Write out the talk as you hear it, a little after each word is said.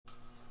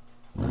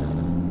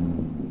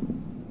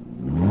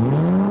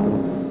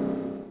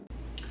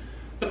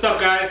What's up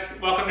guys?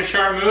 Welcome to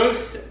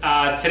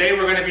SHARPMOVES. Today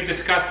we're going to be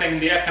discussing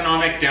the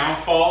economic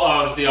downfall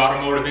of the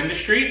automotive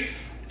industry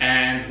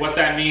and what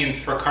that means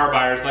for car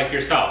buyers like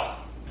yourselves.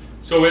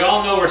 So we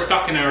all know we're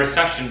stuck in a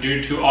recession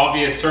due to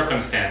obvious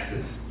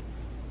circumstances.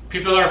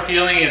 People are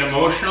feeling it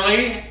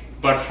emotionally,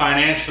 but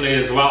financially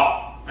as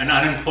well. And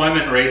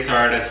unemployment rates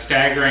are at a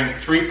staggering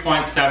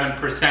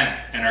 3.7%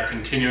 and are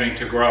continuing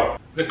to grow.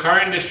 The car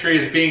industry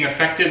is being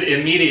affected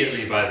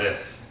immediately by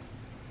this.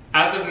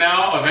 As of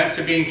now, events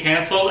are being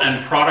canceled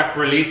and product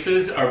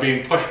releases are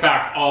being pushed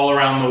back all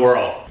around the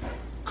world.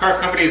 Car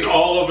companies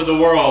all over the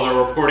world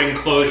are reporting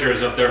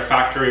closures of their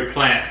factory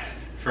plants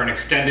for an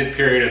extended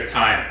period of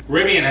time.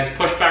 Rivian has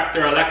pushed back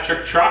their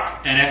electric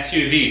truck and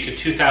SUV to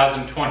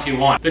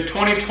 2021. The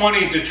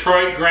 2020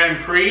 Detroit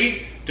Grand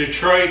Prix,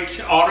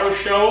 Detroit Auto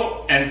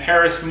Show, and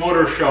Paris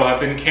Motor Show have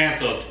been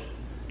canceled,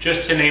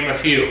 just to name a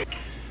few.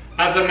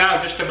 As of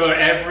now, just about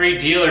every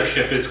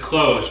dealership is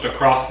closed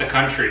across the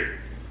country.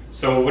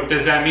 So what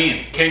does that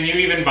mean? Can you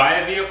even buy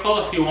a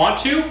vehicle if you want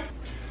to?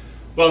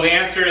 Well, the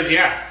answer is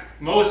yes.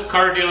 Most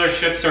car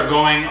dealerships are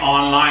going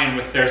online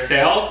with their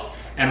sales,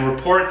 and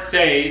reports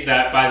say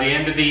that by the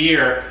end of the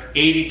year,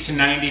 80 to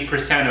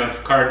 90%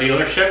 of car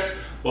dealerships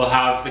will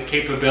have the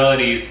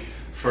capabilities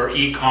for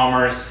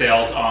e-commerce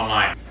sales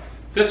online.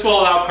 This will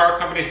allow car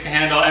companies to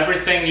handle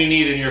everything you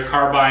need in your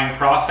car buying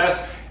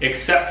process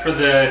except for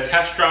the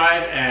test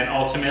drive and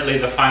ultimately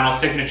the final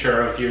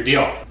signature of your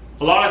deal.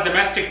 A lot of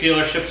domestic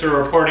dealerships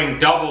are reporting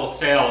double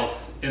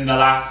sales in the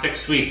last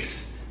 6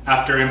 weeks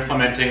after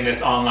implementing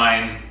this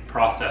online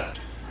process.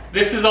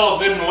 This is all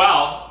good and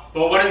well,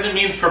 but what does it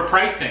mean for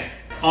pricing?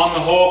 On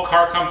the whole,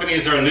 car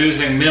companies are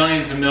losing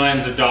millions and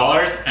millions of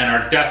dollars and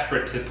are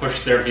desperate to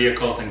push their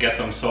vehicles and get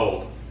them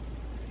sold.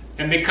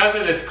 And because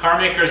of this,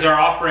 car makers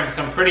are offering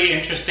some pretty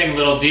interesting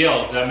little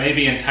deals that may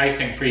be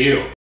enticing for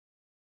you.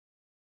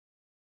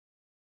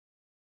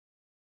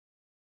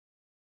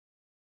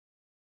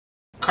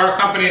 Car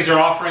companies are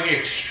offering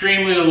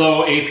extremely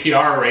low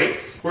APR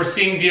rates. We're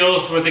seeing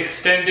deals with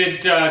extended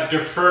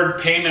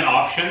deferred payment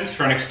options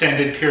for an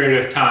extended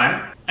period of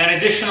time. And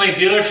additionally,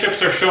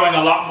 dealerships are showing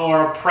a lot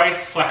more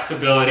price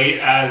flexibility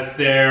as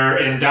they're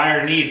in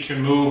dire need to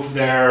move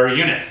their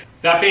units.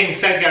 That being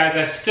said, guys,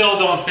 I still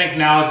don't think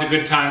now is a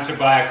good time to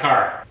buy a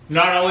car.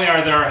 Not only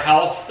are there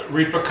health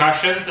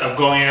repercussions of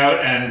going out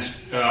and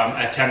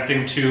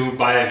attempting to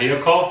buy a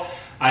vehicle,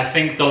 I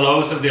think the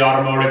lows of the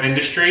automotive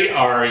industry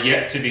are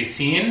yet to be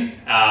seen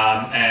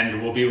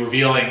and will be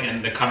revealing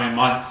in the coming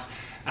months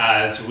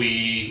as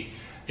we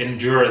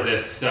endure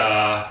this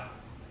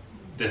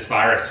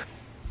virus.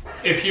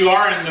 If you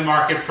are in the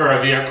market for a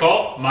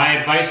vehicle, my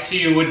advice to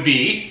you would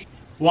be,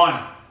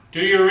 1, do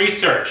your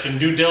research and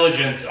due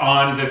diligence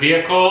on the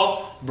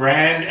vehicle,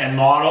 brand, and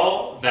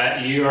model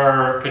that you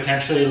are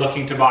potentially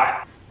looking to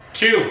buy.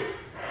 2,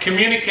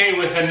 communicate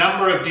with a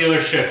number of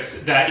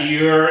dealerships that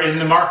you're in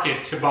the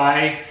market to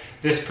buy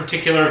this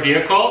particular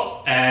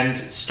vehicle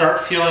and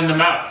start feeling them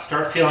out.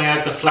 Start feeling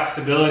out the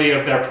flexibility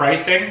of their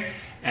pricing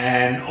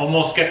and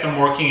almost get them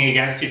working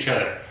against each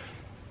other.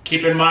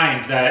 Keep in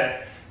mind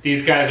that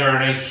these guys are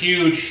in a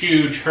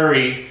huge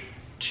hurry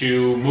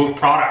to move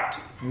product,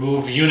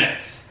 move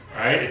units,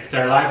 right? It's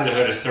their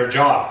livelihood, it's their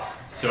job.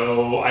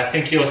 So I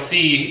think you'll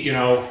see,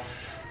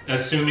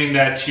 assuming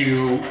that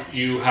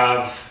you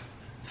have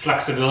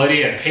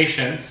flexibility and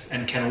patience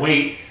and can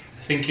wait,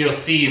 I think you'll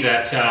see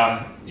that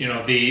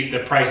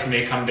the price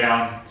may come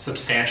down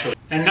substantially.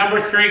 And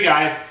number 3,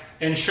 guys,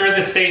 ensure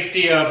the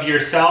safety of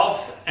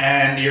yourself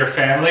and your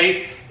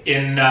family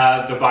in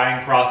the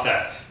buying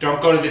process.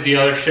 Don't go to the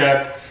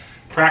dealership,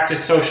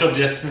 practice social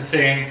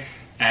distancing,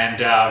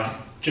 and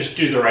just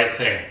do the right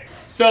thing.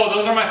 So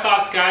those are my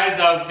thoughts, guys,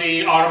 of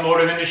the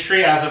automotive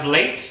industry as of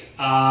late.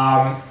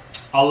 A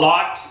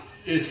lot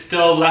is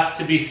still left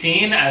to be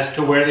seen as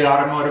to where the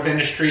automotive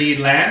industry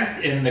lands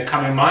in the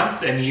coming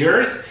months and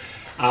years.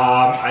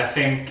 I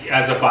think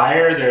as a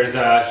buyer, there's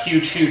a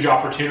huge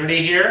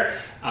opportunity here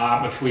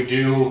if we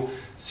do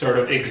sort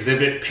of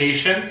exhibit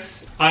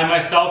patience. I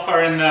myself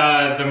are in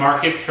the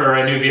market for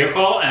a new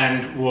vehicle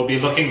and will be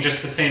looking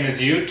just the same as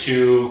you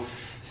to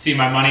see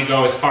my money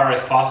go as far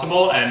as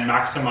possible and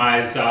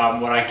maximize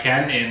what I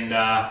can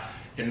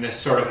in this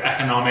sort of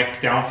economic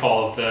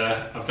downfall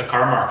of the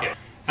car market.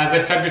 As I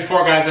said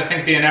before, guys, I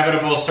think the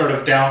inevitable sort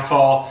of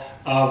downfall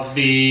of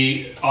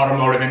the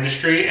automotive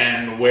industry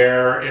and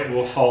where it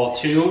will fall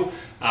to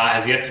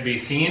has yet to be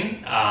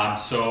seen.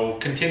 So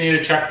continue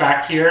to check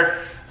back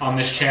here on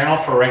this channel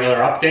for regular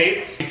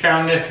updates. If you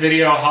found this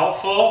video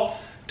helpful,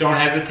 don't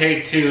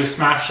hesitate to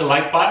smash the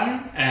like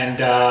button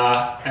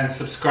and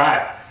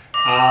subscribe.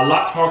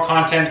 Lots more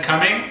content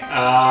coming.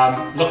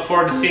 Look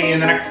forward to seeing you in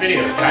the next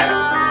videos,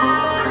 guys.